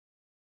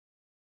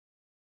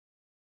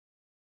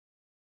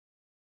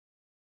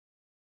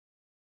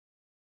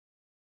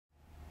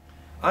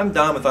I'm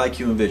Don with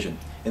IQinVision,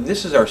 and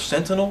this is our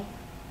Sentinel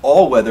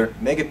all-weather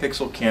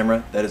megapixel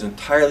camera that is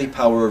entirely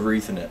power over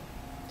Ethernet.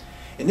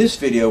 In this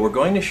video we're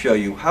going to show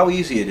you how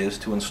easy it is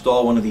to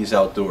install one of these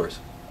outdoors.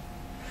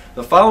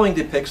 The following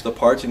depicts the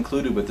parts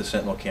included with the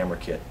Sentinel camera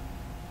kit.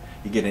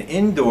 You get an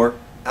indoor,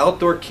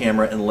 outdoor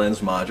camera and lens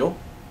module.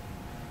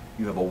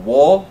 You have a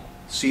wall,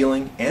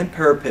 ceiling, and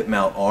parapet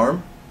mount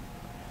arm.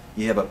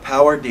 You have a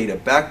power data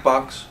back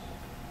box,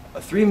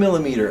 a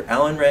 3mm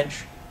Allen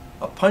wrench,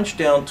 a punch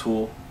down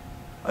tool,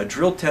 a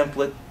drill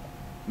template,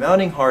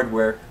 mounting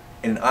hardware,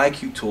 and an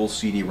IQTools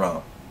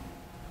CD-ROM.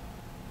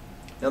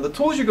 Now the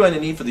tools you're going to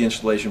need for the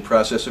installation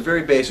process are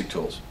very basic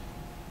tools.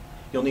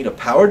 You'll need a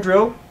power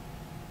drill,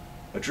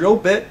 a drill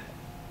bit,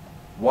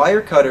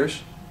 wire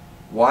cutters,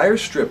 wire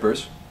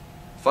strippers,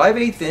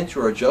 5/8"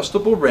 or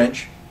adjustable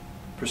wrench,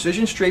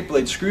 precision straight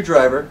blade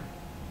screwdriver,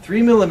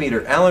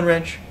 3mm Allen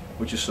wrench,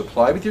 which is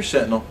supplied with your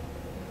Sentinel,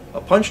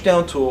 a punch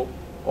down tool,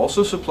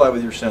 also supplied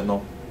with your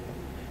Sentinel,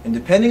 and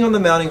depending on the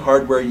mounting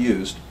hardware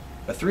used,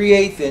 a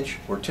 3/8"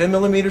 or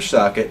 10mm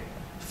socket,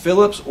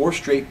 Phillips or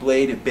straight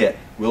blade bit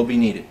will be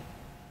needed.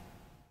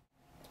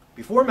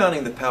 Before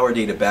mounting the power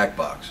data back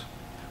box,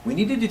 we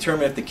need to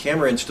determine if the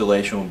camera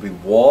installation will be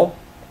wall,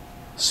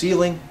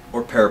 ceiling,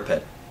 or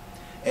parapet,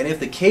 and if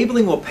the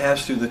cabling will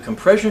pass through the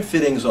compression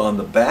fittings on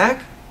the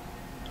back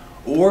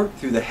or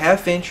through the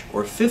 1/2"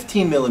 or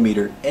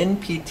 15mm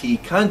NPT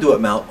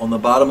conduit mount on the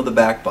bottom of the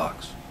back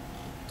box.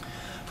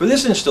 For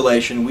this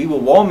installation, we will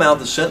wall mount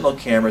the Sentinel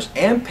cameras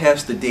and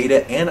pass the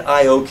data and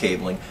I/O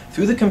cabling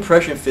through the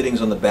compression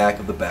fittings on the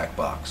back of the back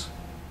box.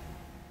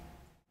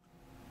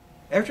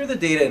 After the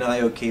data and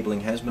I/O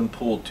cabling has been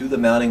pulled to the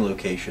mounting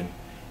location,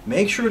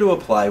 make sure to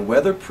apply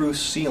weatherproof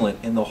sealant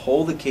in the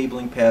hole the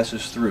cabling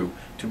passes through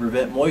to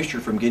prevent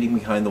moisture from getting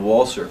behind the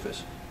wall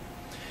surface.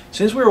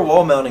 Since we are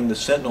wall mounting the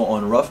Sentinel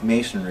on rough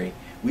masonry,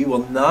 we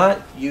will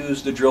not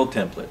use the drill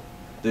template.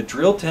 The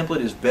drill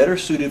template is better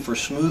suited for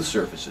smooth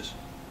surfaces.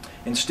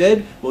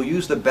 Instead, we'll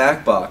use the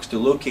back box to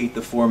locate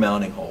the 4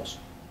 mounting holes.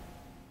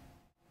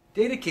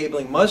 Data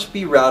cabling must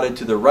be routed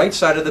to the right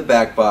side of the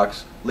back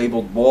box,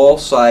 labeled wall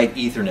side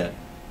Ethernet.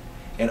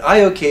 And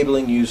I/O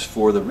cabling used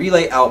for the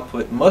relay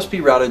output must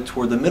be routed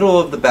toward the middle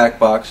of the back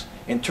box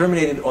and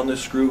terminated on the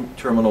screw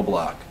terminal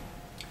block.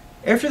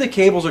 After the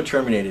cables are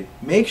terminated,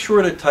 make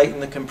sure to tighten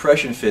the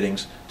compression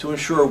fittings to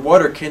ensure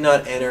water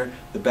cannot enter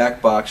the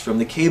back box from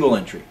the cable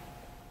entry.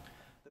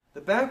 The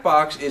back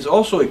box is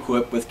also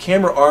equipped with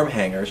camera arm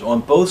hangers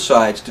on both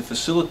sides to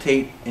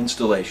facilitate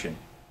installation.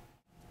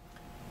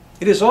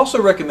 It is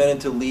also recommended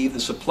to leave the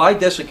supply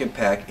desiccant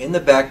pack in the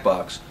back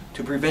box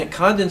to prevent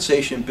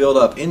condensation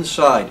buildup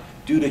inside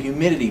due to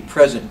humidity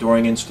present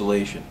during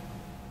installation.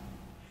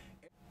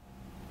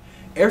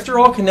 After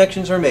all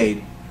connections are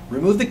made,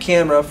 remove the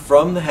camera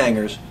from the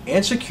hangers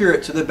and secure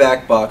it to the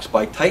back box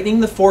by tightening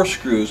the 4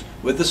 screws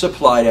with the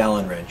supplied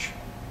Allen wrench.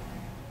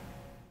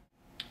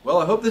 Well,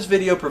 I hope this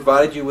video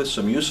provided you with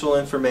some useful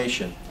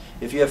information.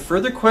 If you have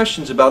further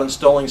questions about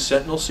installing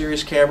Sentinel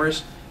series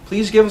cameras,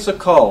 please give us a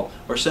call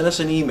or send us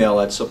an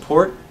email at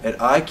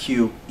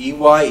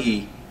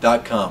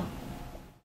support@IQeye.com.